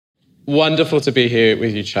Wonderful to be here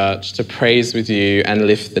with you, church, to praise with you and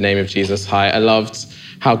lift the name of Jesus high. I loved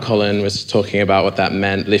how Colin was talking about what that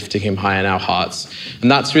meant, lifting him high in our hearts.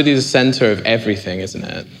 And that's really the center of everything, isn't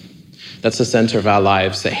it? That's the center of our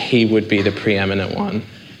lives, that he would be the preeminent one.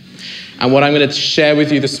 And what I'm going to share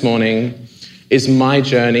with you this morning is my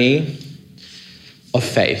journey of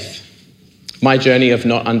faith, my journey of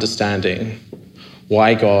not understanding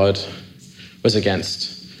why God was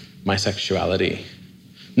against my sexuality,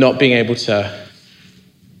 not being able to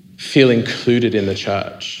feel included in the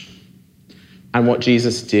church, and what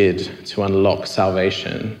Jesus did to unlock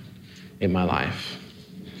salvation in my life.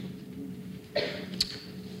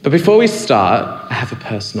 But before we start, I have a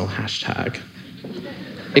personal hashtag.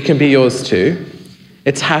 It can be yours too.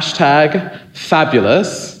 It's hashtag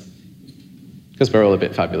fabulous, because we're all a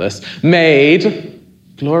bit fabulous, made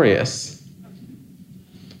glorious.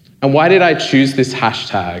 And why did I choose this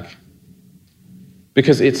hashtag?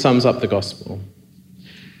 Because it sums up the gospel.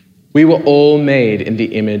 We were all made in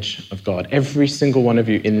the image of God. Every single one of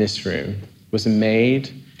you in this room was made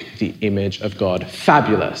in the image of God.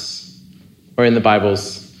 Fabulous, or in the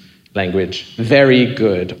Bible's language, very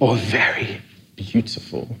good or very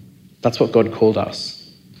beautiful. That's what God called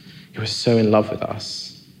us. He was so in love with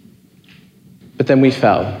us. But then we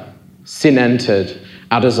fell. Sin entered.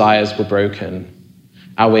 Our desires were broken.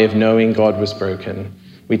 Our way of knowing God was broken.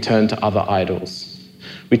 We turned to other idols.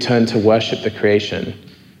 We turned to worship the creation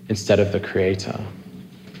instead of the Creator.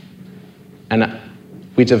 And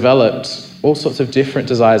we developed all sorts of different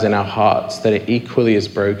desires in our hearts that are equally as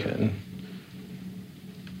broken.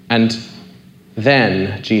 And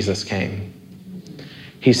then Jesus came.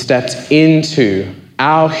 He stepped into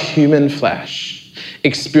our human flesh,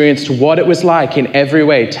 experienced what it was like in every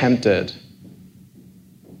way tempted.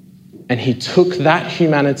 And he took that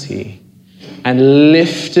humanity and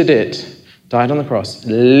lifted it, died on the cross,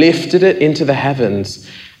 lifted it into the heavens,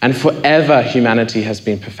 and forever humanity has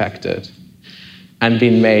been perfected and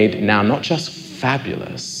been made now not just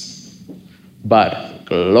fabulous, but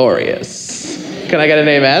glorious. Can I get an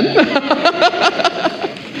amen?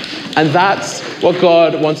 And that's what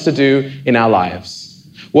God wants to do in our lives.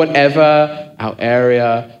 Whatever our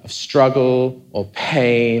area of struggle or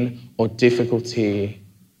pain or difficulty,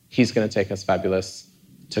 he's going to take us fabulous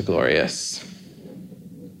to glorious.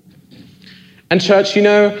 And church,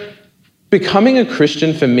 becoming a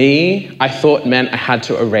Christian for me, I thought meant I had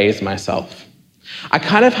to erase myself. I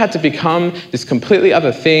kind of had to become this completely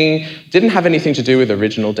other thing, didn't have anything to do with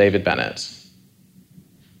original David Bennett.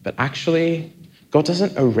 But actually, God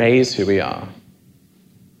doesn't erase who we are.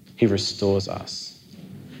 He restores us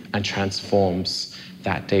and transforms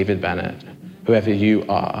that David Bennett, whoever you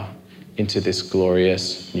are, into this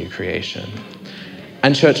glorious new creation.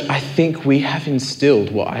 And church, I think we have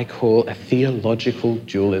instilled what I call a theological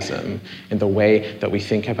dualism in the way that we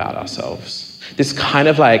think about ourselves. This kind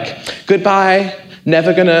of like, goodbye,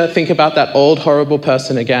 never gonna think about that old horrible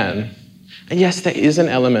person again. And yes, there is an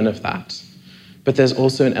element of that, but there's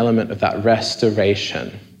also an element of that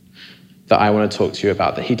restoration that I want to talk to you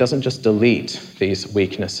about, that he doesn't just delete these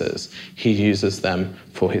weaknesses, he uses them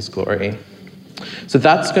for his glory. So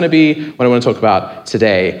that's gonna be what I want to talk about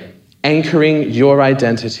today. Anchoring your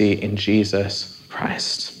identity in Jesus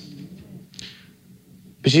Christ.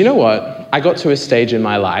 But you know what? I got to a stage in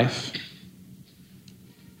my life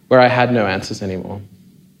where I had no answers anymore.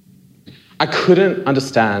 I couldn't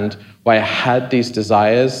understand why I had these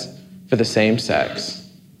desires for the same sex.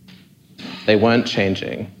 They weren't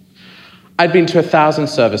changing. I'd been to 1,000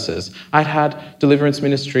 services. I'd had deliverance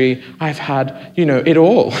ministry. I've had, it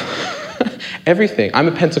all. Everything. I'm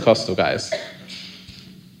a Pentecostal, guys.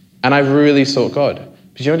 And I really sought God.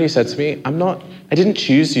 But you know what he said to me? I didn't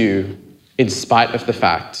choose you in spite of the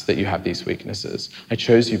fact that you have these weaknesses. I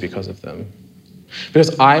chose you because of them.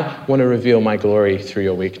 Because I want to reveal my glory through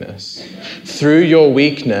your weakness. Through your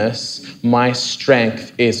weakness, my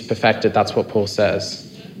strength is perfected. That's what Paul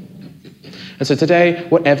says. And so today,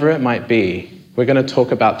 whatever it might be, we're going to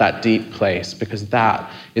talk about that deep place, because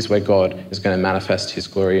that is where God is going to manifest his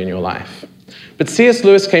glory in your life. But C.S.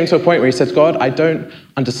 Lewis came to a point where he said, God, I don't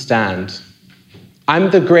understand. I'm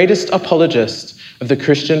the greatest apologist of the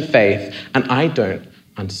Christian faith, and I don't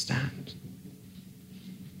understand.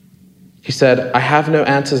 He said, I have no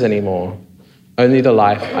answers anymore, only the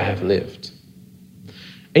life I have lived.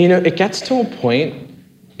 And it gets to a point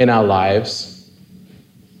in our lives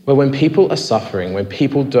where when people are suffering, when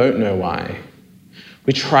people don't know why,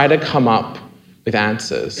 we try to come up with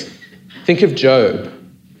answers. Think of Job.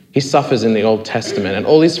 He suffers in the Old Testament, and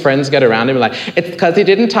all his friends get around him like, it's because he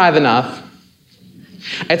didn't tithe enough.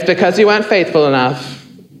 It's because you weren't faithful enough.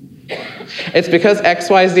 It's because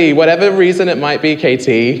XYZ, whatever reason it might be,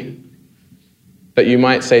 KT, that you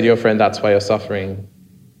might say to your friend, that's why you're suffering.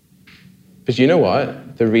 But you know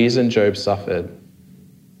what? The reason Job suffered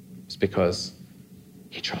is because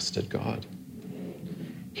he trusted God.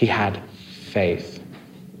 He had faith.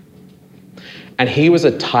 And he was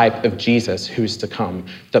a type of Jesus who's to come,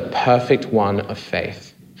 the perfect one of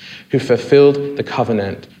faith, who fulfilled the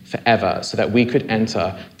covenant forever so that we could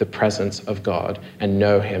enter the presence of God and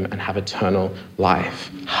know him and have eternal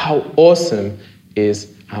life. How awesome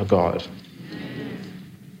is our God?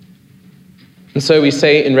 And so we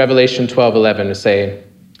say in Revelation 12:11, we say,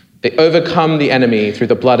 they overcome the enemy through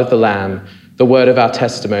the blood of the Lamb, the word of our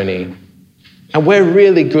testimony. And we're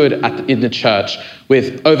really good in the church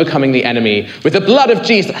with overcoming the enemy with the blood of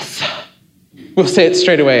Jesus. We'll say it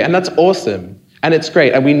straight away, and that's awesome. And it's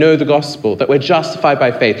great, and we know the gospel, that we're justified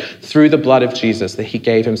by faith through the blood of Jesus, that he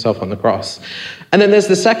gave himself on the cross. And then there's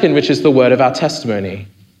the second, which is the word of our testimony.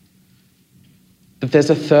 But there's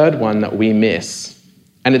a third one that we miss,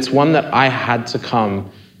 and it's one that I had to come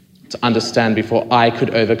to understand before I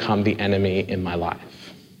could overcome the enemy in my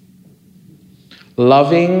life.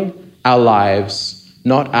 Loving our lives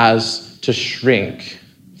not as to shrink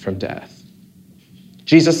from death.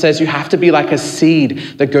 Jesus says you have to be like a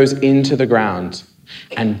seed that goes into the ground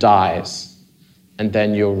and dies, and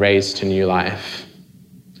then you're raised to new life.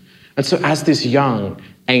 And so as this young,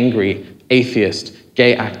 angry, atheist,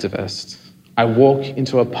 gay activist, I walk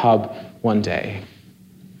into a pub one day,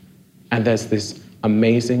 and there's this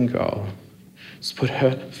amazing girl who's put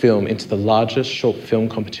her film into the largest short film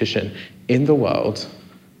competition in the world.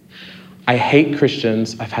 I hate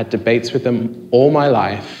Christians. I've had debates with them all my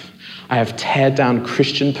life. I have teared down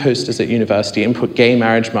Christian posters at university and put gay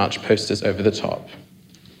marriage march posters over the top.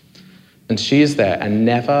 And she is there, and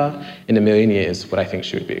never in a million years would I think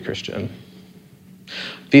she would be a Christian.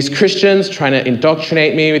 These Christians trying to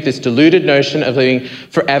indoctrinate me with this deluded notion of living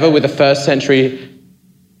forever with a first century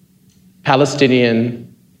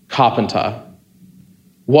Palestinian carpenter.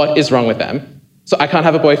 What is wrong with them? So I can't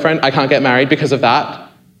have a boyfriend, I can't get married because of that?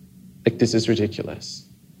 Like, this is ridiculous.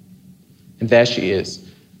 And there she is.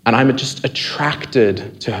 And I'm just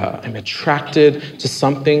attracted to her. I'm attracted to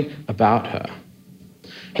something about her.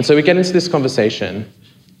 And so we get into this conversation,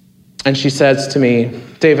 and she says to me,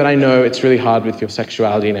 David, I know it's really hard with your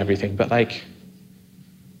sexuality and everything, but like,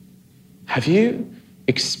 have you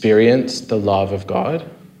experienced the love of God?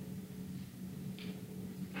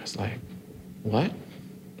 I was like, what?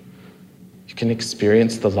 You can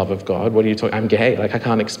experience the love of God? What are you talking? I'm gay. Like, I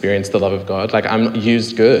can't experience the love of God. Like, I'm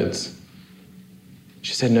used goods.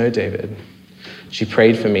 She said, no, David. She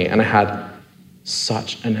prayed for me, and I had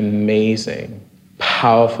such an amazing,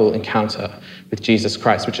 powerful encounter with Jesus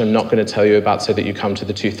Christ, which I'm not going to tell you about so that you come to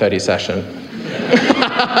the 2:30 session.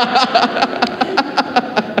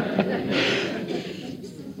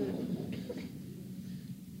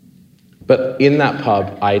 But in that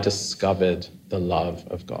pub, I discovered the love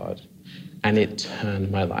of God. And it turned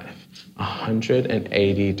my life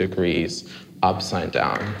 180 degrees upside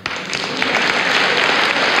down.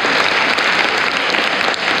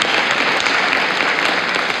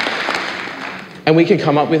 And we can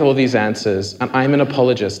come up with all these answers. And I'm an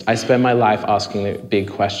apologist. I spend my life asking big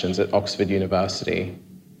questions at Oxford University.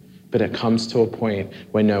 But it comes to a point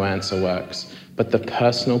where no answer works. But the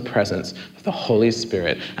personal presence of the Holy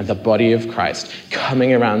Spirit and the body of Christ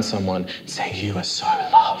coming around someone and saying, you are so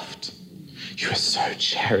loved. You are so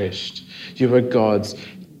cherished. You are God's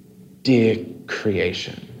dear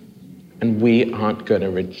creation. And we aren't going to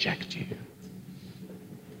reject you.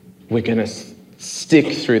 We're going to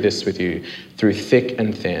stick through this with you, through thick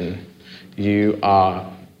and thin. You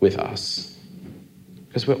are with us.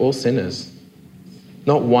 Because we're all sinners.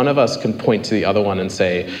 Not one of us can point to the other one and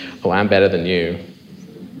say, oh, I'm better than you.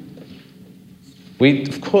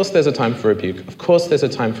 Of course there's a time for rebuke. Of course there's a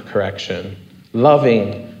time for correction.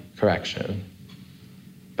 Loving correction.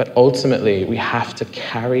 But ultimately, we have to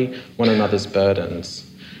carry one another's burdens.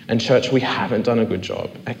 And church, we haven't done a good job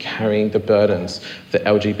at carrying the burdens of the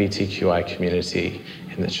LGBTQI community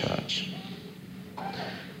in the church.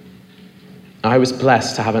 I was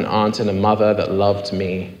blessed to have an aunt and a mother that loved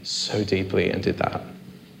me so deeply and did that.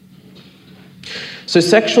 So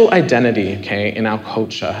sexual identity, in our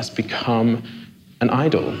culture has become an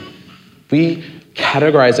idol. We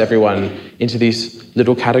categorize everyone into these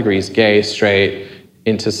little categories: gay, straight,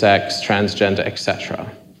 intersex, transgender, etc.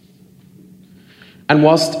 And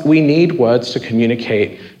whilst we need words to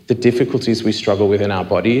communicate the difficulties we struggle with in our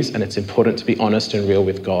bodies, and it's important to be honest and real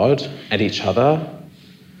with God and each other,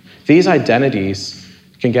 these identities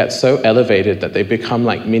can get so elevated that they become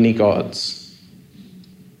like mini gods.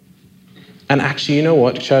 And actually, you know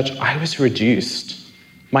what, church? I was reduced.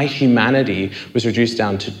 My humanity was reduced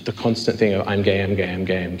down to the constant thing of I'm gay, I'm gay, I'm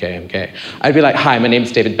gay, I'm gay, I'm gay. I'd be like, hi, my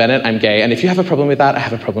name's David Bennett, I'm gay, and if you have a problem with that, I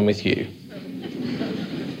have a problem with you.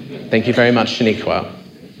 Thank you very much, Shaniqua.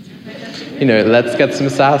 Let's get some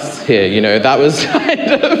sass here. That was kind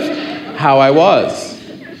of how I was.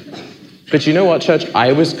 But you know what, church?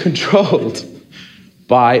 I was controlled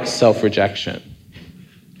by self-rejection.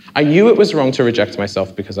 I knew it was wrong to reject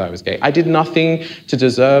myself because I was gay. I did nothing to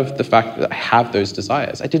deserve the fact that I have those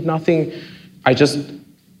desires. I did nothing. I just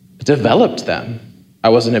developed them. I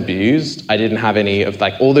wasn't abused. I didn't have any of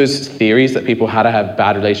all those theories that people had. I have a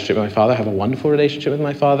bad relationship with my father. I have a wonderful relationship with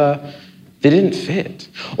my father. They didn't fit.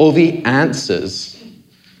 All the answers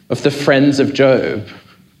of the friends of Job,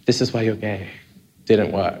 this is why you're gay,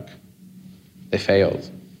 didn't work. They failed.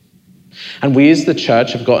 And we as the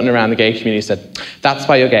church have gotten around the gay community and said, that's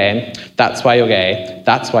why you're gay, that's why you're gay,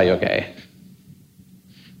 that's why you're gay.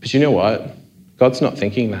 But you know what? God's not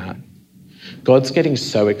thinking that. God's getting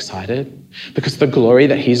so excited because the glory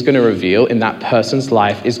that he's going to reveal in that person's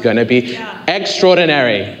life is going to be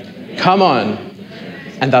extraordinary. Come on.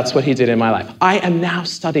 And that's what he did in my life. I am now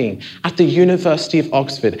studying at the University of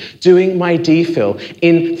Oxford, doing my DPhil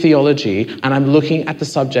in theology, and I'm looking at the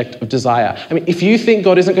subject of desire. I mean, if you think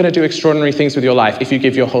God isn't going to do extraordinary things with your life if you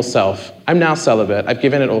give your whole self, I'm now celibate. I've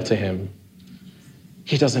given it all to him.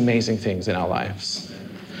 He does amazing things in our lives.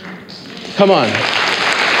 Come on.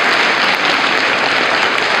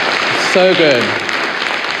 So good.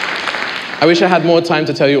 I wish I had more time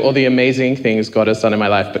to tell you all the amazing things God has done in my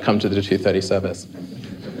life, but come to the 2:30 service.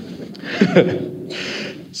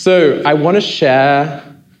 So I want to share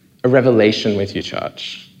a revelation with you,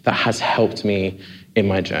 church, that has helped me in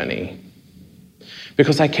my journey.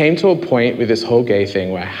 Because I came to a point with this whole gay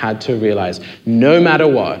thing where I had to realize, no matter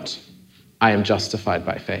what, I am justified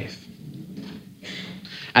by faith.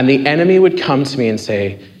 And the enemy would come to me and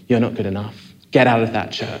say, you're not good enough. Get out of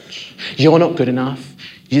that church. You're not good enough.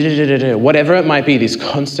 Whatever it might be, these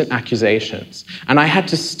constant accusations. And I had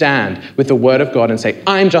to stand with the word of God and say,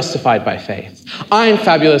 I'm justified by faith. I'm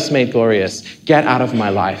fabulous, made glorious. Get out of my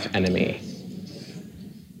life, enemy.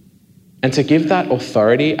 And to give that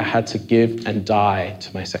authority, I had to give and die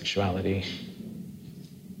to my sexuality.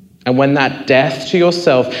 And when that death to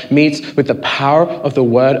yourself meets with the power of the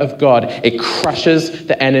word of God, it crushes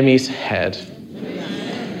the enemy's head.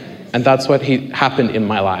 And that's what happened in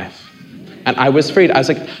my life. And I was freed. I was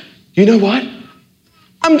like, you know what?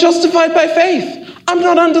 I'm justified by faith. I'm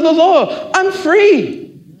not under the law. I'm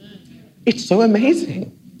free. It's so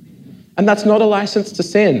amazing. And that's not a license to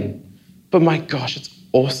sin. But my gosh, it's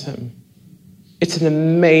awesome. It's an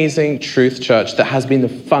amazing truth, church, that has been the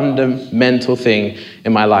fundamental thing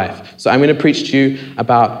in my life. So I'm going to preach to you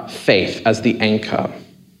about faith as the anchor.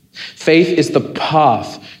 Faith is the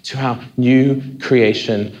path to our new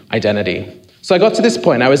creation identity. So I got to this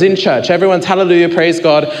point. I was in church. Everyone's hallelujah, praise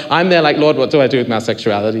God. I'm there like, Lord, what do I do with my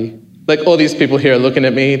sexuality? Like all these people here are looking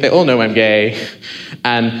at me. They all know I'm gay.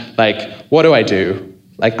 And what do I do?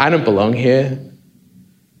 I don't belong here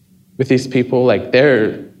with these people.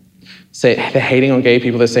 They're hating on gay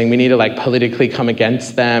people. They're saying we need to politically come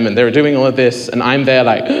against them. And they're doing all of this. And I'm there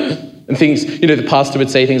and things, the pastor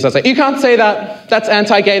would say things. I was like, you can't say that. That's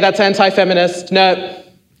anti-gay. That's anti-feminist. No.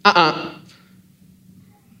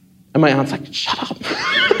 And my aunt's like, shut up.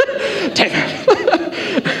 David.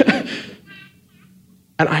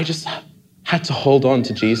 And I just had to hold on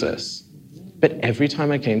to Jesus. But every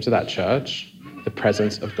time I came to that church, the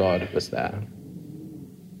presence of God was there.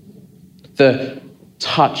 The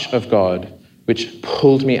touch of God, which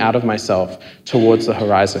pulled me out of myself towards the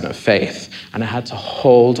horizon of faith. And I had to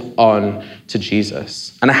hold on to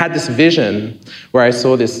Jesus. And I had this vision where I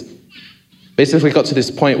saw this, basically got to this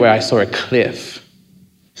point where I saw a cliff.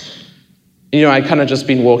 I kind of just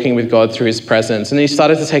been walking with God through his presence, and he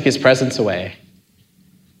started to take his presence away.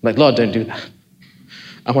 I'm like, Lord, don't do that.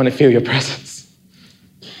 I want to feel your presence.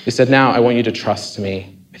 He said, now I want you to trust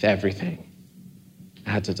me with everything. I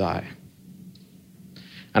had to die.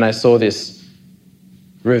 And I saw this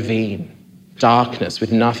ravine, darkness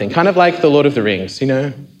with nothing, kind of like the Lord of the Rings,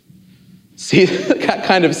 See that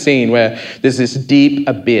kind of scene where there's this deep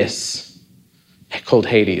abyss called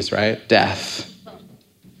Hades, right? Death.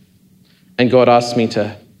 And God asked me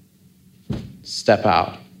to step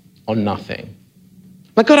out on nothing.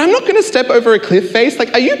 Like, God, I'm not going to step over a cliff face.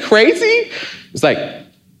 Are you crazy? It's like,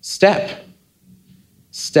 step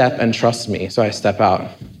and trust me. So I step out.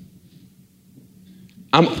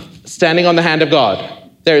 I'm standing on the hand of God.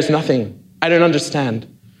 There is nothing. I don't understand.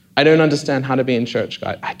 I don't understand how to be in church,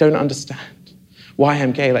 God. I don't understand why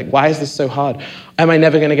I'm gay. Why is this so hard? Am I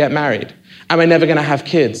never going to get married? Am I never going to have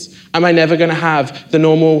kids? Am I never going to have the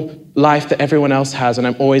normal life that everyone else has and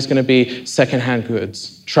I'm always going to be secondhand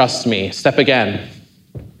goods? Trust me. Step again.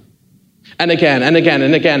 And again, and again,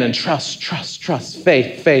 and again, and trust,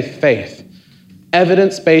 faith, faith, faith.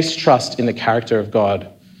 Evidence-based trust in the character of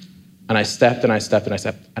God. And I stepped and I stepped and I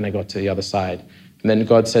stepped and I got to the other side. And then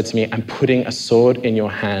God said to me, I'm putting a sword in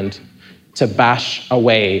your hand to bash a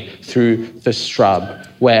way through the scrub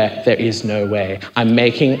where there is no way. I'm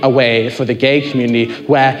making a way for the gay community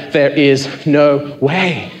where there is no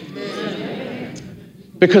way.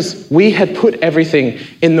 Because we had put everything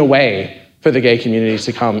in the way for the gay community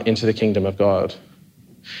to come into the kingdom of God.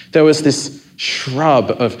 There was this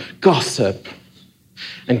shrub of gossip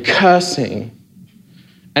and cursing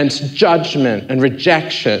and judgment and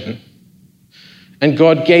rejection. And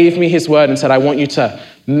God gave me his word and said, I want you to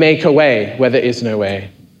make a way where there is no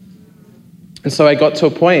way. And so I got to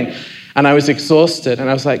a point and I was exhausted and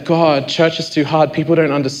I was like, God, church is too hard. People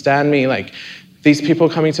don't understand me. Like these people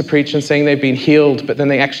coming to preach and saying they've been healed, but then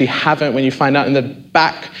they actually haven't. When you find out in the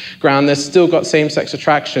background, they've still got same-sex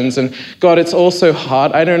attractions. And God, it's all so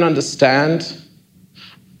hard. I don't understand.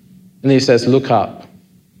 And he says, look up.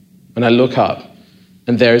 And I look up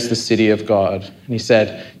and there's the city of God. And he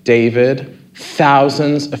said, David,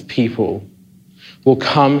 thousands of people will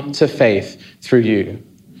come to faith through you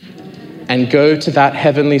and go to that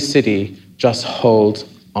heavenly city. Just hold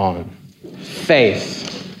on. Faith.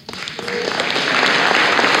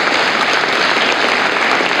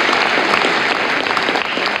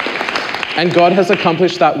 And God has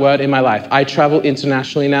accomplished that word in my life. I travel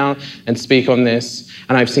internationally now and speak on this,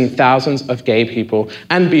 and I've seen thousands of gay people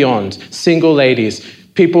and beyond, single ladies,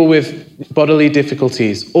 people with bodily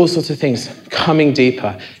difficulties, all sorts of things coming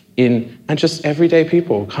deeper in, and just everyday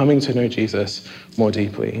people coming to know Jesus more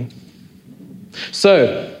deeply.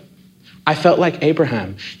 So I felt like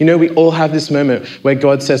Abraham. You know, we all have this moment where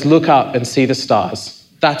God says, look up and see the stars.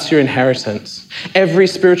 That's your inheritance. Every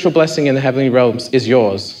spiritual blessing in the heavenly realms is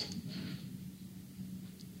yours.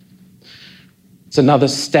 It's another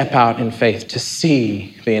step out in faith to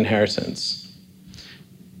see the inheritance.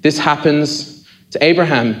 This happens to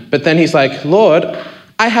Abraham, but then he's like, Lord,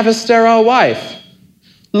 I have a sterile wife.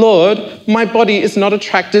 Lord, my body is not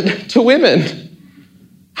attracted to women.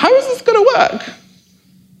 How is this going to work?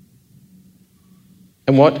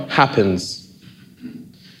 And what happens?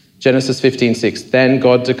 Genesis 15:6, then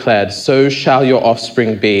God declared, so shall your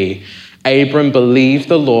offspring be. Abram believed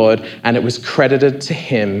the Lord, and it was credited to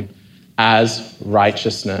him as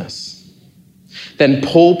righteousness. Then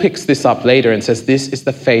Paul picks this up later and says, this is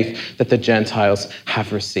the faith that the Gentiles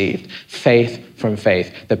have received. Faith from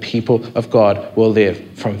faith. The people of God will live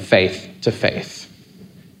from faith to faith.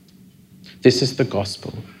 This is the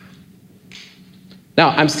gospel. Now,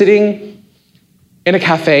 I'm sitting in a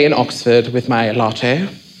cafe in Oxford with my latte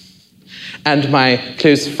and my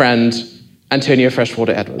close friend, Antonia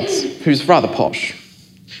Freshwater Edwards, who's rather posh.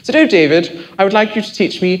 So, David, I would like you to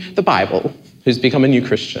teach me the Bible, who's become a new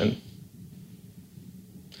Christian.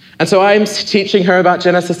 And so I'm teaching her about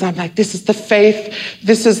Genesis. I'm like, this is the faith.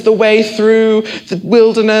 This is the way through the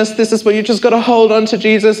wilderness. This is what you just got to hold on to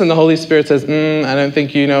Jesus. And the Holy Spirit says, I don't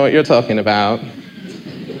think you know what you're talking about.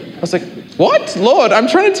 I was like, what? Lord, I'm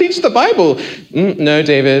trying to teach the Bible. No,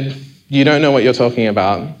 David, you don't know what you're talking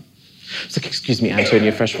about. I was like, excuse me,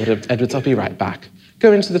 Antonia Freshwater Edwards, I'll be right back.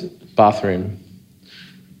 Go into the bathroom.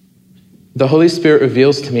 The Holy Spirit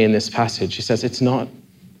reveals to me in this passage, he says, it's not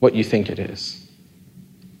what you think it is.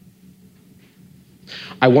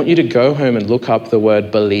 I want you to go home and look up the word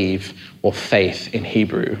believe or faith in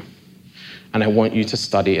Hebrew, and I want you to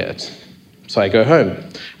study it. So I go home,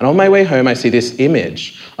 and on my way home, I see this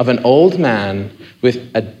image of an old man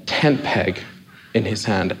with a tent peg in his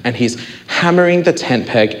hand, and he's hammering the tent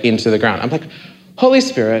peg into the ground. I'm like, Holy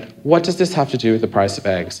Spirit, what does this have to do with the price of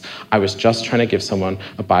eggs? I was just trying to give someone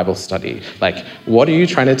a Bible study. Like, what are you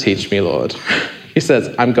trying to teach me, Lord? He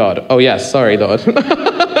says, I'm God. Oh, yes, sorry, Lord.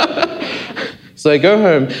 So I go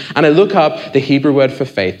home and I look up the Hebrew word for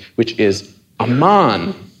faith, which is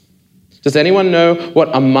aman. Does anyone know what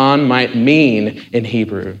aman might mean in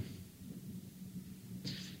Hebrew?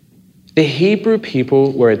 The Hebrew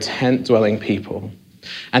people were a tent-dwelling people,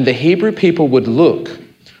 and the Hebrew people would look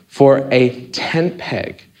for a tent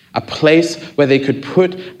peg, a place where they could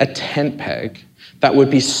put a tent peg that would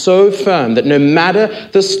be so firm that no matter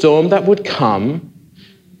the storm that would come,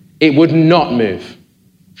 it would not move.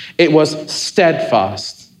 It was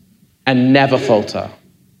steadfast and never falter.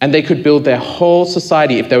 And they could build their whole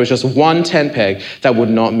society if there was just one tent peg that would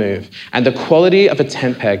not move. And the quality of a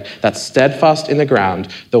tent peg that's steadfast in the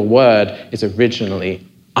ground, the word is originally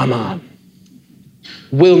aman,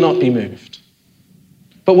 will not be moved.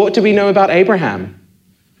 But what do we know about Abraham?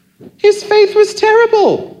 His faith was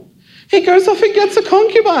terrible. He goes off and gets a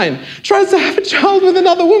concubine, tries to have a child with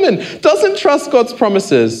another woman, doesn't trust God's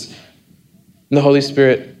promises. And the Holy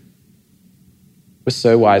Spirit was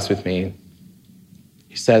so wise with me.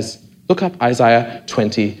 He says, look up Isaiah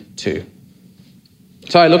 22.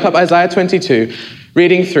 So I look up Isaiah 22,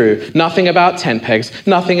 reading through, nothing about tent pegs,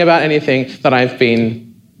 nothing about anything that I've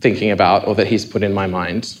been thinking about or that he's put in my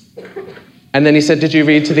mind. And then he said, did you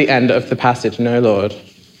read to the end of the passage? No, Lord.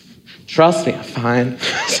 Trust me, fine.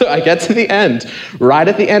 So I get to the end, right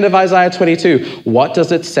at the end of Isaiah 22. What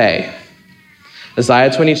does it say?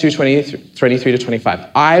 Isaiah 22, 23 to 25.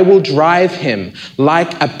 I will drive him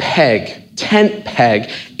like a peg, tent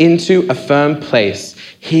peg, into a firm place.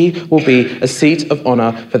 He will be a seat of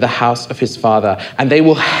honor for the house of his father, and they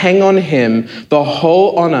will hang on him the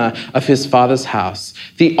whole honor of his father's house,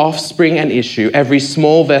 the offspring and issue, every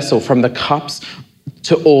small vessel from the cups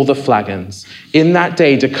to all the flagons. In that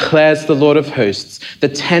day, declares the Lord of hosts, the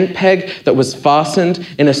tent peg that was fastened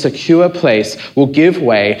in a secure place will give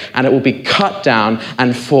way, and it will be cut down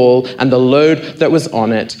and fall, and the load that was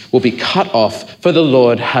on it will be cut off, for the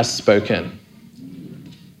Lord has spoken.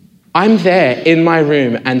 I'm there in my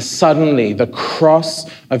room, and suddenly the cross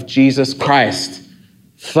of Jesus Christ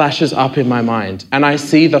flashes up in my mind, and I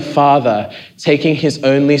see the Father taking his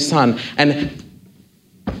only Son and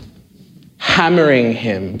hammering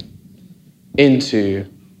him into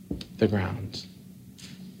the ground.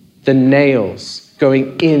 The nails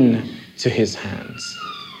going into his hands.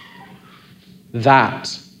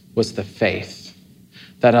 That was the faith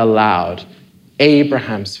that allowed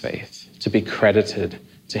Abraham's faith to be credited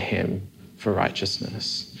to him for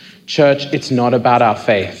righteousness. Church, it's not about our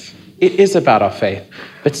faith. It is about our faith,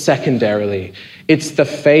 but secondarily, it's the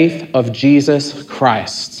faith of Jesus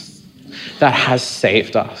Christ that has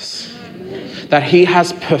saved us. That he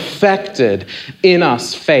has perfected in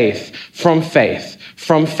us faith,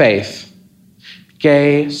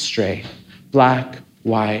 gay, straight, black,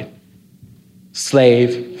 white,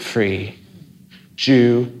 slave, free,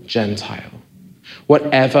 Jew, Gentile,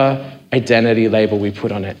 whatever identity label we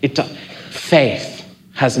put on it. Faith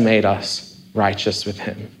has made us righteous with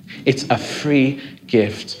him. It's a free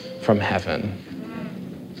gift from heaven.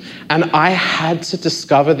 And I had to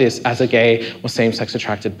discover this as a gay or same-sex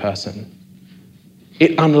attracted person.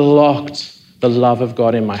 It unlocked the love of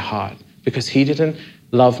God in my heart because he didn't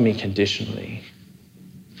love me conditionally.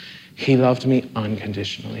 He loved me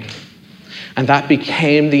unconditionally. And that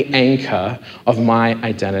became the anchor of my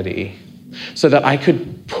identity so that I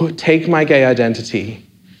could take my gay identity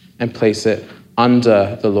and place it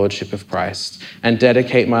under the lordship of Christ and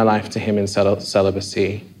dedicate my life to him in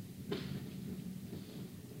celibacy.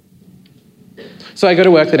 So I go to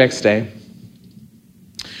work the next day.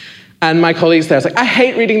 And my colleagues there was like, I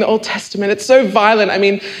hate reading the Old Testament. It's so violent. I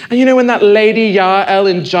mean, and you know when that lady Yael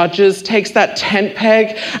in Judges takes that tent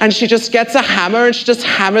peg and she just gets a hammer and she just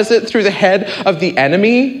hammers it through the head of the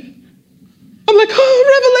enemy? I'm like,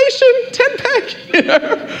 oh, Revelation, tent peg, you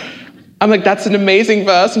know? I'm like, that's an amazing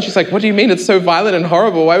verse. And she's like, what do you mean? It's so violent and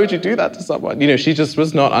horrible. Why would you do that to someone? You know, she just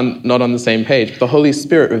was not on the same page. The Holy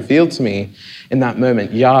Spirit revealed to me in that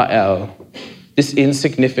moment, Yael, this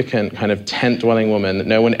insignificant kind of tent-dwelling woman that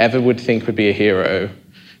no one ever would think would be a hero,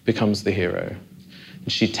 becomes the hero.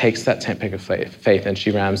 And she takes that tent peg of faith and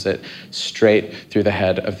she rams it straight through the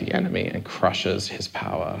head of the enemy and crushes his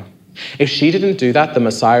power. If she didn't do that, the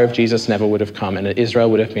Messiah of Jesus never would have come and Israel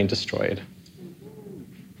would have been destroyed.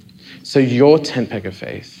 So your tent peg of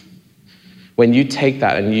faith, when you take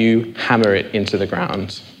that and you hammer it into the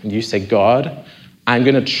ground and you say, God, I'm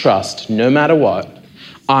going to trust no matter what,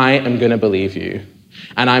 I am going to believe you.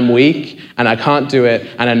 And I'm weak, and I can't do it,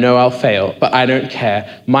 and I know I'll fail, but I don't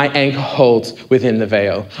care. My anchor holds within the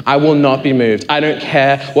veil. I will not be moved. I don't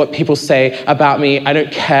care what people say about me. I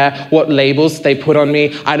don't care what labels they put on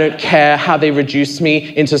me. I don't care how they reduce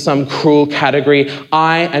me into some cruel category.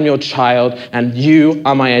 I am your child, and you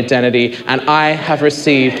are my identity, and I have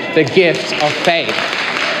received the gift of faith.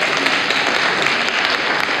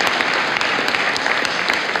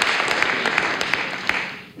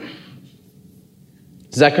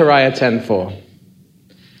 Zechariah 10:4.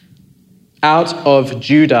 Out of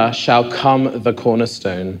Judah shall come the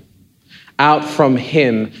cornerstone. Out from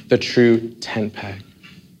him the true tent peg.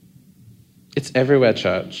 It's everywhere,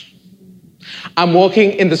 church. I'm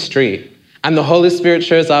walking in the street and the Holy Spirit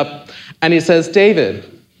shows up and he says, David,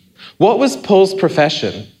 what was Paul's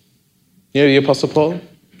profession? You know the Apostle Paul?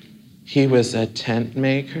 He was a tent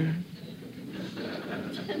maker.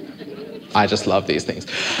 I just love these things.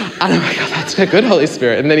 And I'm like, oh, that's a good Holy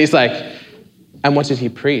Spirit. And then he's like, and what did he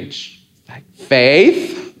preach? Like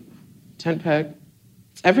faith, tent peg,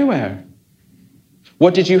 it's everywhere.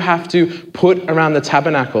 What did you have to put around the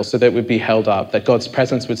tabernacle so that it would be held up, that God's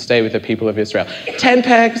presence would stay with the people of Israel? Tent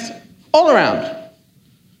pegs all around.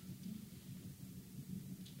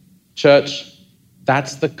 Church,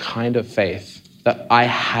 that's the kind of faith that I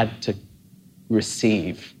had to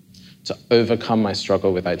receive to overcome my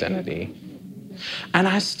struggle with identity. And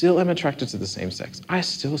I still am attracted to the same sex. I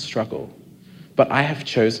still struggle. But I have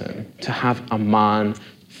chosen to have a man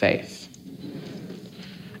faith.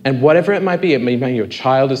 And whatever it might be your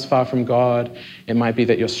child is far from God. It might be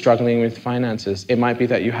that you're struggling with finances. It might be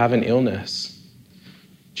that you have an illness.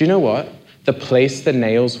 Do you know what? The place the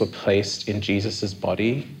nails were placed in Jesus'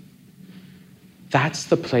 body, that's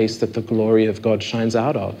the place that the glory of God shines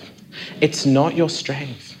out of. It's not your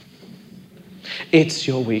strength. It's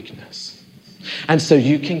your weakness. And so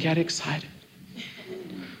you can get excited.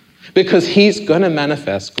 Because he's going to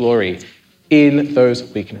manifest glory in those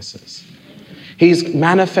weaknesses. He's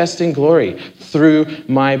manifesting glory through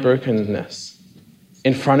my brokenness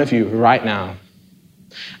in front of you right now.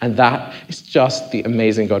 And that is just the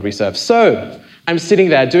amazing God we serve. So I'm sitting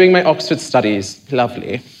there doing my Oxford studies,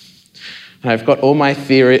 lovely. And I've got all my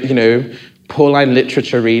theory, Pauline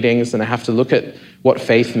literature readings, and I have to look at what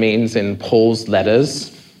faith means in Paul's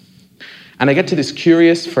letters. And I get to this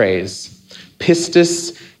curious phrase,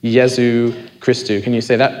 pistis Jesu Christou. Can you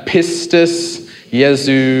say that? Pistis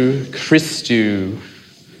Jesu Christou.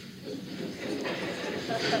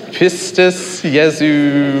 Pistis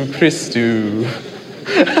Jesu Christou.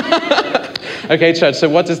 Okay, church, so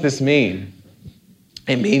what does this mean?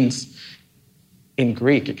 It means, in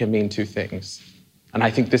Greek, it can mean two things. And I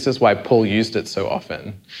think this is why Paul used it so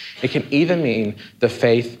often. It can either mean the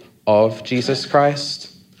faith of Jesus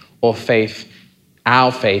Christ or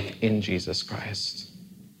our faith in Jesus Christ.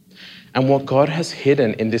 And what God has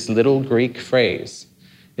hidden in this little Greek phrase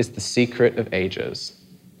is the secret of ages,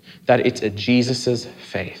 that it's a Jesus'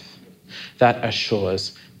 faith that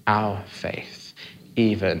assures our faith,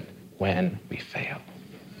 even when we fail.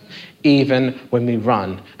 Even when we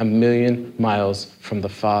run 1,000,000 miles from the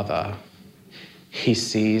Father, he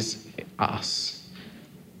sees us.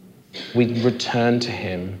 We return to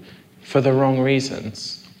him for the wrong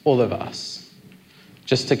reasons, all of us,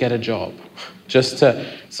 just to get a job,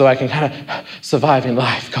 so I can kind of survive in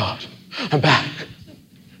life. God, I'm back.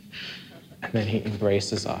 And then he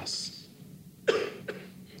embraces us.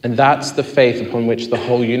 And that's the faith upon which the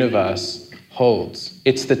whole universe holds.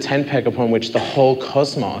 It's the tent peg upon which the whole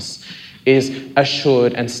cosmos is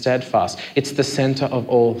assured and steadfast. It's the center of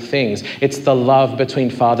all things. It's the love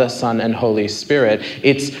between Father, Son, and Holy Spirit.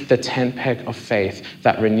 It's the tent peg of faith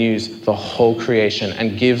that renews the whole creation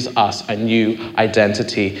and gives us a new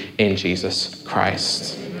identity in Jesus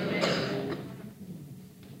Christ.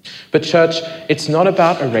 But church, it's not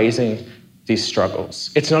about erasing these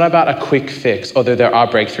struggles. It's not about a quick fix, although there are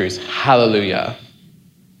breakthroughs. Hallelujah.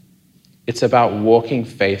 It's about walking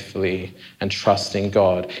faithfully and trusting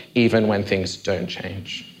God, even when things don't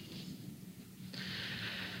change.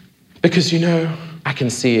 Because, I can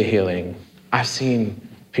see a healing. I've seen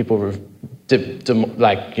people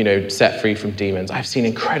set free from demons. I've seen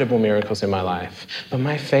incredible miracles in my life. But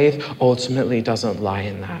my faith ultimately doesn't lie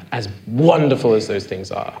in that, as wonderful as those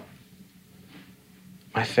things are.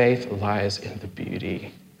 My faith lies in the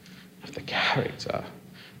beauty of the character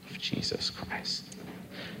of Jesus Christ.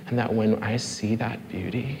 And that when I see that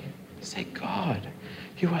beauty, I say, God,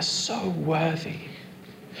 you are so worthy.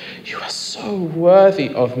 You are so worthy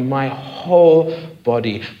of my whole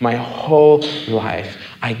body, my whole life.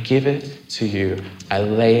 I give it to you. I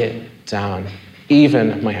lay it down,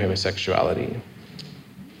 even my homosexuality.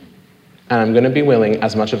 And I'm going to be willing,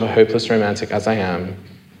 as much of a hopeless romantic as I am,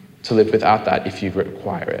 to live without that if you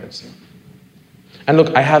require it. And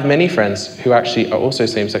look, I have many friends who actually are also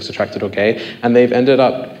same-sex attracted or gay, and they've ended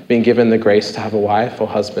up being given the grace to have a wife or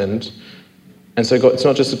husband. And so it's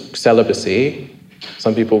not just celibacy.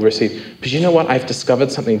 Some people receive. But you know what? I've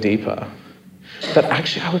discovered something deeper. That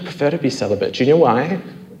actually I would prefer to be celibate. Do you know why?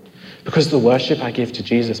 Because the worship I give to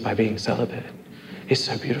Jesus by being celibate is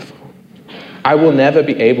so beautiful. I will never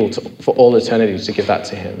be able to, for all eternity, to give that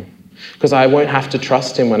to him. Because I won't have to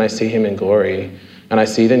trust him when I see him in glory and I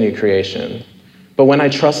see the new creation. But when I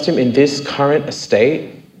trust him in this current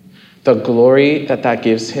estate, the glory that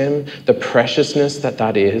gives him, the preciousness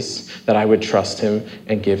that is, that I would trust him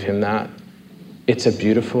and give him that, it's a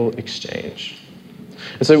beautiful exchange.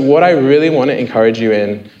 And so what I really want to encourage you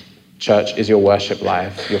in, church, is your worship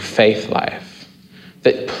life, your faith life.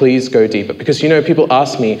 That please go deeper. Because, people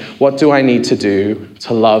ask me, what do I need to do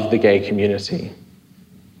to love the gay community?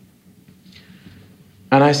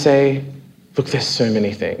 And I say, Look, there's so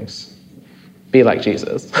many things. Be like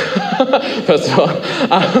Jesus, first of all.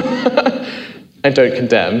 And don't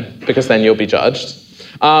condemn, because then you'll be judged.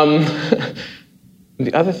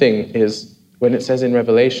 The other thing is, when it says in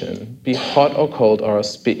Revelation, be hot or cold or I'll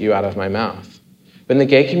spit you out of my mouth. When the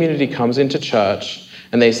gay community comes into church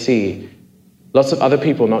and they see lots of other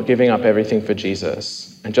people not giving up everything for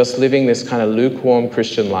Jesus and just living this kind of lukewarm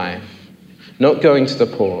Christian life, not going to the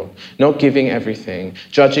poor, not giving everything,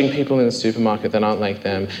 judging people in the supermarket that aren't like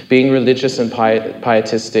them, being religious and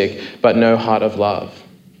pietistic, but no heart of love.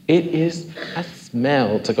 It is a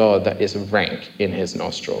smell to God that is rank in his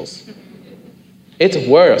nostrils. It's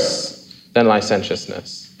worse than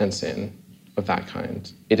licentiousness and sin of that kind.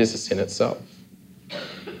 It is a sin itself.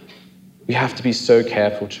 We have to be so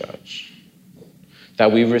careful, church,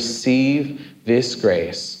 that we receive this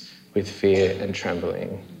grace with fear and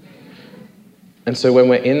trembling. And so when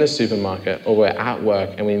we're in the supermarket or we're at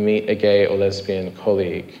work and we meet a gay or lesbian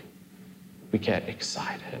colleague, we get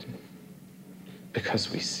excited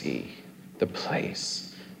because we see the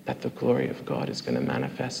place that the glory of God is going to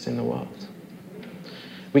manifest in the world.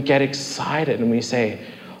 We get excited and we say,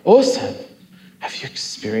 awesome, have you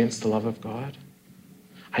experienced the love of God?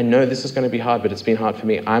 I know this is going to be hard, but it's been hard for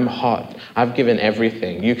me. I'm hot. I've given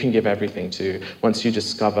everything. You can give everything too, once you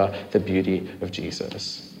discover the beauty of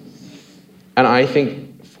Jesus. And I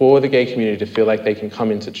think for the gay community to feel like they can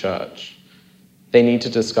come into church, they need to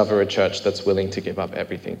discover a church that's willing to give up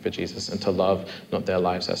everything for Jesus and to love not their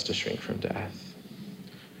lives as to shrink from death.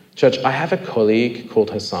 Church, I have a colleague called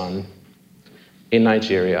Hassan in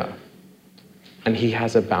Nigeria, and he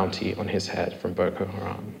has a bounty on his head from Boko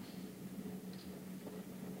Haram.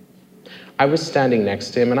 I was standing next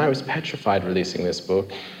to him and I was petrified releasing this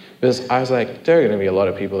book because I was like, there are going to be a lot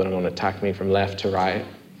of people that are going to attack me from left to right.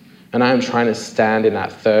 And I'm trying to stand in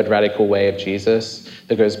that third radical way of Jesus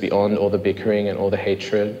that goes beyond all the bickering and all the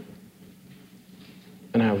hatred.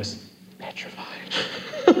 And I was petrified.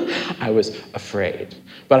 I was afraid.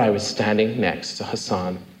 But I was standing next to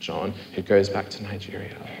Hassan John, who goes back to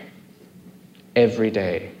Nigeria. Every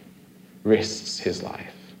day, risks his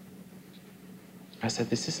life. I said,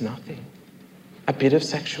 this is nothing. A bit of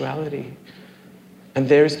sexuality. And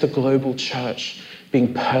there is the global church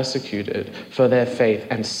being persecuted for their faith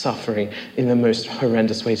and suffering in the most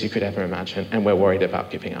horrendous ways you could ever imagine, and we're worried about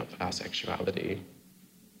giving up our sexuality.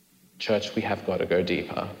 Church, we have got to go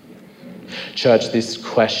deeper. Church, this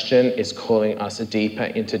question is calling us deeper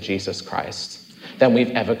into Jesus Christ than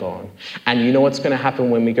we've ever gone. And you know what's going to happen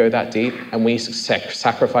when we go that deep and we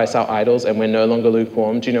sacrifice our idols and we're no longer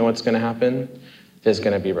lukewarm? Do you know what's going to happen? There's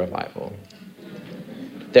going to be revival.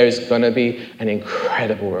 There is going to be an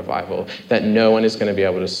incredible revival that no one is going to be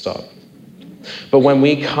able to stop. But when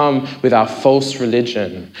we come with our false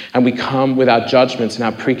religion and we come with our judgments and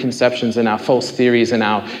our preconceptions and our false theories and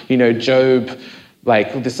our, Job,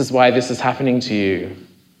 like, this is why this is happening to you,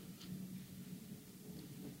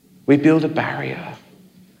 we build a barrier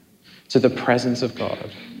to the presence of God.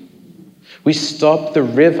 We stop the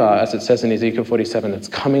river, as it says in Ezekiel 47, that's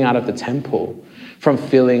coming out of the temple from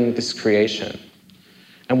filling this creation.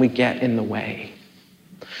 And we get in the way.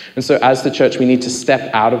 And so as the church, we need to step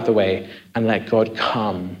out of the way and let God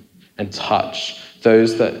come and touch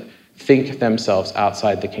those that think themselves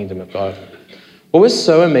outside the kingdom of God. What was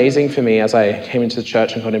so amazing for me as I came into the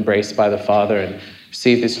church and got embraced by the Father and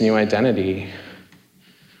received this new identity,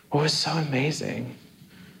 what was so amazing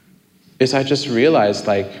is I just realized,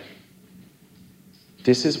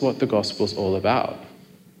 this is what the gospel's all about.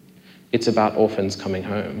 It's about orphans coming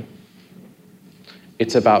home.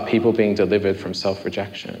 It's about people being delivered from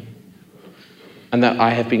self-rejection. And that I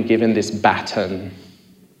have been given this baton.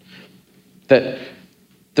 That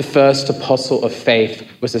the first apostle of faith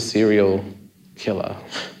was a serial killer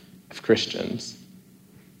of Christians.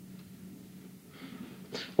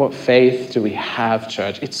 What faith do we have,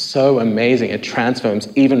 church? It's so amazing. It transforms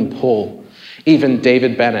even Paul, even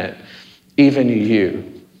David Bennett, even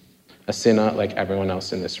you, a sinner like everyone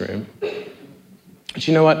else in this room. But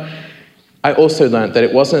you know what? I also learned that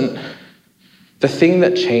it wasn't, the thing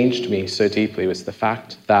that changed me so deeply was the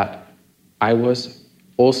fact that I was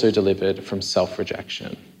also delivered from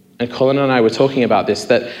self-rejection. And Colin and I were talking about this,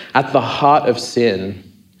 that at the heart of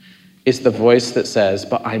sin is the voice that says,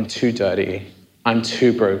 but I'm too dirty, I'm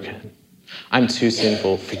too broken, I'm too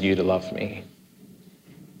sinful for you to love me.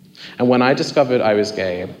 And when I discovered I was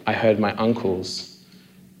gay, I heard my uncles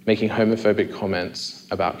making homophobic comments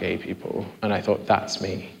about gay people, and I thought, that's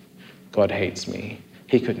me. God hates me.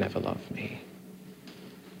 He could never love me.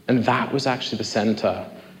 And that was actually the center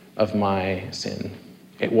of my sin.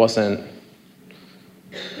 It wasn't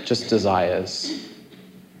just desires.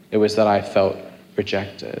 It was that I felt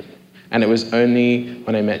rejected. And it was only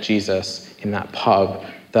when I met Jesus in that pub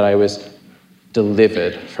that I was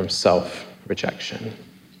delivered from self-rejection.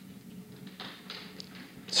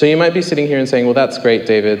 So you might be sitting here and saying, well, that's great,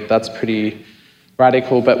 David. That's pretty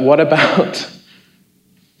radical. But what about,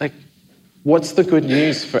 what's the good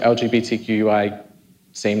news for LGBTQI,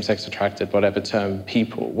 same-sex attracted, whatever term,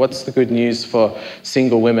 people? What's the good news for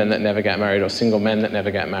single women that never get married or single men that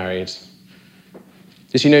never get married?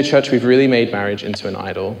 As you know, church, we've really made marriage into an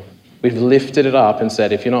idol. We've lifted it up and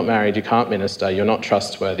said, if you're not married, you can't minister, you're not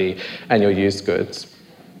trustworthy, and you're used goods.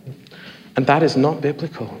 And that is not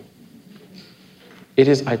biblical. It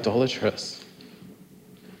is idolatrous.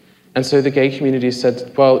 And so the gay community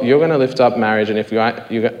said, well, you're going to lift up marriage, and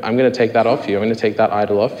I'm going to take that off you. I'm going to take that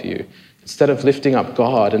idol off you. Instead of lifting up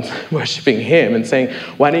God and worshiping him and saying,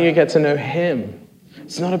 why don't you get to know him?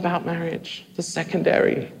 It's not about marriage. It's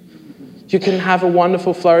secondary. You can have a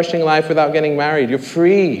wonderful, flourishing life without getting married. You're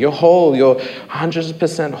free. You're whole. You're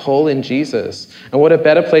 100% whole in Jesus. And what a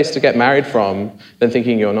better place to get married from than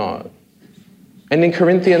thinking you're not. And in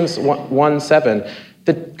Corinthians 1:7,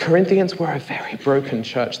 the Corinthians were a very broken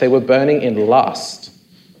church. They were burning in lust.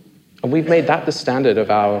 And we've made that the standard of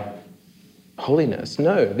our holiness.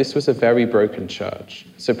 No, this was a very broken church.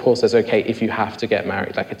 So Paul says, okay, if you have to get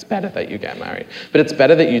married, it's better that you get married. But it's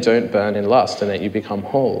better that you don't burn in lust and that you become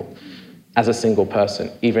whole as a single person,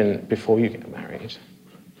 even before you get married.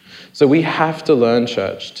 So we have to learn,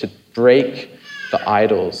 church, to break the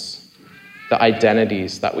idols, the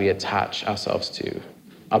identities that we attach ourselves to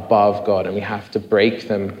above God, and we have to break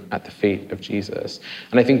them at the feet of Jesus.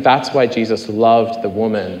 And I think that's why Jesus loved the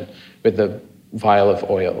woman with the vial of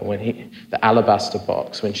oil, the alabaster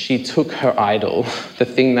box, when she took her idol, the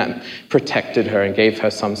thing that protected her and gave her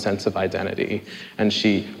some sense of identity, and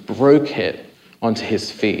she broke it onto his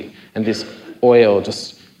feet, and this oil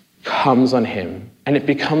just comes on him, and it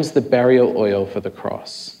becomes the burial oil for the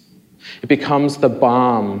cross. It becomes the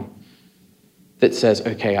balm that says,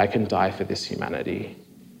 okay, I can die for this humanity.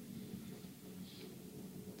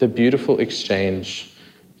 The beautiful exchange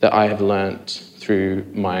that I have learnt through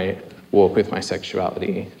my walk with my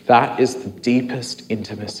sexuality, that is the deepest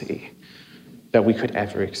intimacy that we could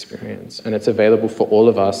ever experience. And it's available for all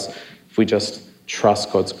of us if we just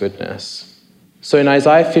trust God's goodness. So in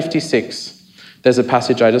Isaiah 56, there's a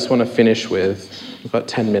passage I just want to finish with. We've got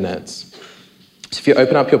 10 minutes. So if you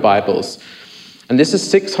open up your Bibles, and this is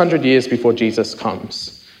 600 years before Jesus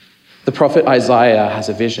comes, the prophet Isaiah has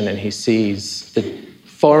a vision, and he sees the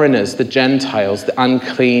foreigners, the Gentiles, the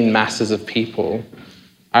unclean masses of people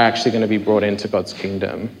are actually going to be brought into God's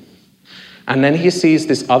kingdom. And then he sees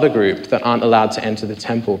this other group that aren't allowed to enter the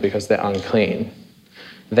temple because they're unclean.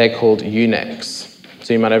 They're called eunuchs.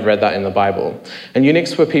 So you might have read that in the Bible. And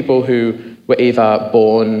eunuchs were people who were either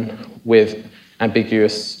born with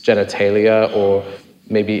ambiguous genitalia or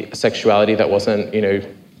maybe a sexuality that wasn't,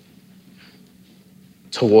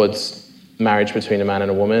 towards marriage between a man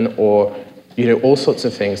and a woman, or, all sorts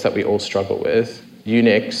of things that we all struggle with.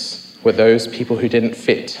 Eunuchs were those people who didn't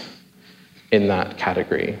fit in that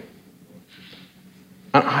category.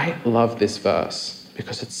 And I love this verse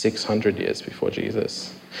because it's 600 years before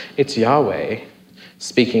Jesus. It's Yahweh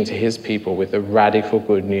speaking to his people with the radical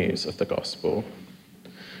good news of the gospel.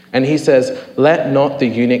 And he says, let not the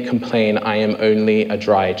eunuch complain, I am only a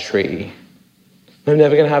dry tree. I'm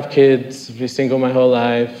never going to have kids, be single my whole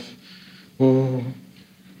life. I'm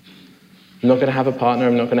not going to have a partner,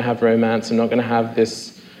 I'm not going to have romance, I'm not going to have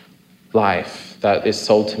this life that is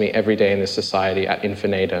sold to me every day in this society at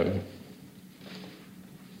infinitum.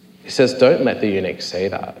 He says, don't let the eunuch say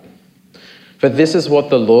that. For this is what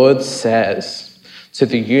the Lord says to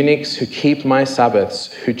the eunuchs who keep my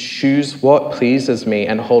Sabbaths, who choose what pleases me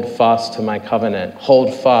and hold fast to my covenant,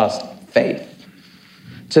 hold fast faith.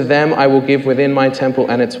 To them I will give within my temple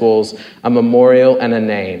and its walls a memorial and a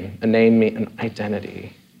name means an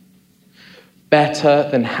identity. Better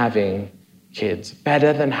than having kids,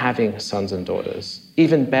 better than having sons and daughters,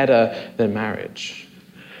 even better than marriage.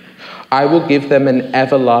 I will give them an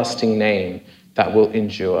everlasting name that will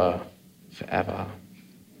endure forever.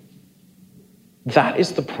 That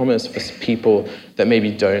is the promise for people that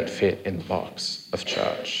maybe don't fit in the box of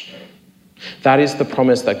church. That is the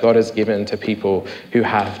promise that God has given to people who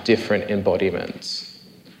have different embodiments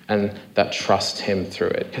and that trust him through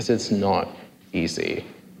it, because it's not easy.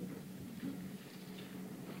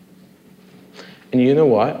 And you know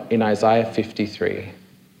what? In Isaiah 53,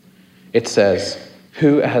 it says,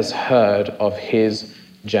 who has heard of his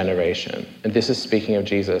generation? And this is speaking of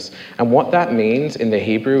Jesus. And what that means in the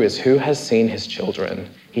Hebrew is who has seen his children?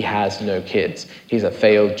 He has no kids. He's a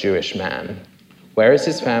failed Jewish man. Where is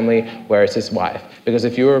his family? Where is his wife? Because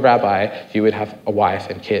if you were a rabbi, you would have a wife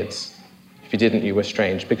and kids. If you didn't, you were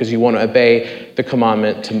strange, because you want to obey the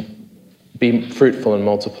commandment to be fruitful and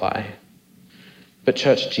multiply. But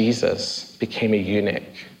church, Jesus became a eunuch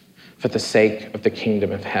for the sake of the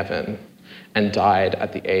kingdom of heaven and died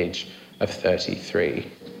at the age of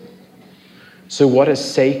 33. So what a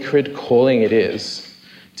sacred calling it is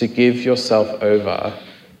to give yourself over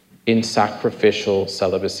in sacrificial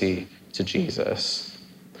celibacy to Jesus.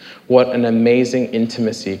 What an amazing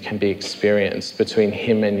intimacy can be experienced between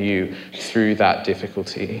him and you through that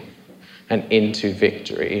difficulty and into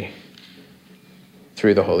victory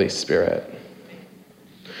through the Holy Spirit.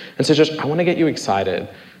 And so just, I want to get you excited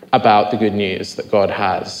about the good news that God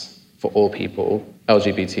has for all people,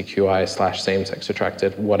 LGBTQI/same-sex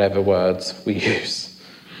attracted, whatever words we use.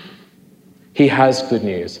 He has good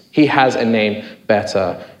news. He has a name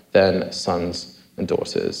better than sons and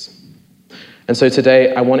daughters. And so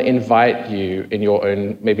today, I want to invite you in your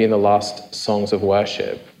own, maybe in the last songs of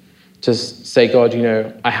worship, to say, God,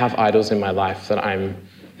 I have idols in my life that I'm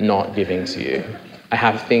not giving to you. I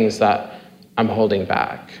have things that I'm holding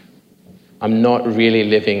back. I'm not really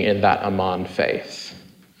living in that Aman faith.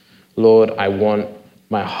 Lord, I want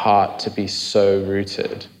my heart to be so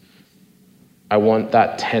rooted. I want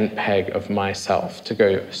that tent peg of myself to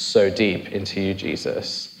go so deep into you,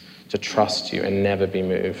 Jesus, to trust you and never be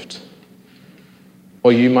moved.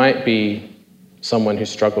 Or you might be someone who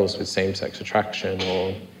struggles with same-sex attraction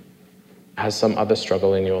or has some other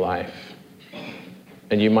struggle in your life.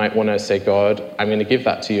 And you might want to say, God, I'm going to give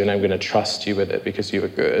that to you and I'm going to trust you with it because you are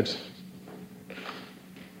good.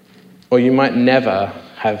 Or you might never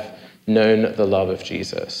have known the love of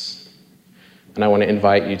Jesus. And I want to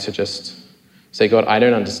invite you to just say, God, I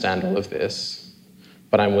don't understand all of this,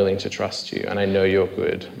 but I'm willing to trust you and I know you're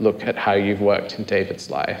good. Look at how you've worked in David's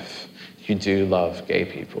life. You do love gay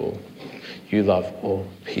people. You love all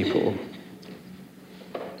people.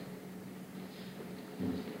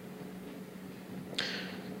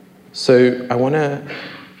 So I want to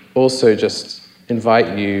also just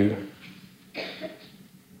invite you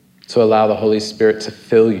to allow the Holy Spirit to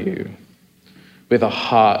fill you with a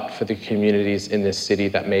heart for the communities in this city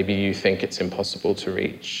that maybe you think it's impossible to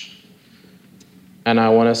reach. And I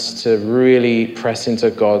want us to really press into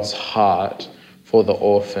God's heart for the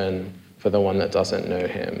orphan, for the one that doesn't know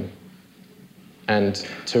him. And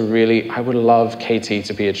to really, I would love KT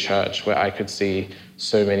to be a church where I could see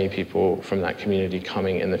so many people from that community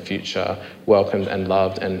coming in the future, welcomed and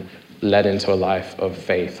loved and led into a life of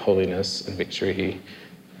faith, holiness, and victory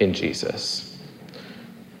in Jesus.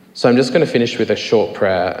 So I'm just going to finish with a short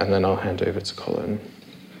prayer and then I'll hand over to Colin.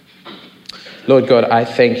 Lord God, I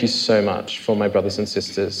thank you so much for my brothers and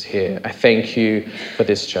sisters here. I thank you for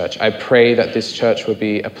this church. I pray that this church will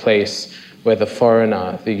be a place where the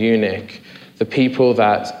foreigner, the eunuch, the people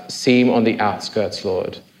that seem on the outskirts,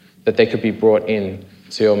 Lord, that they could be brought in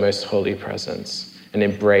to your most holy presence and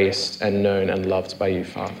embraced and known and loved by you,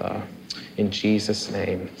 Father. In Jesus'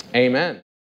 name, amen.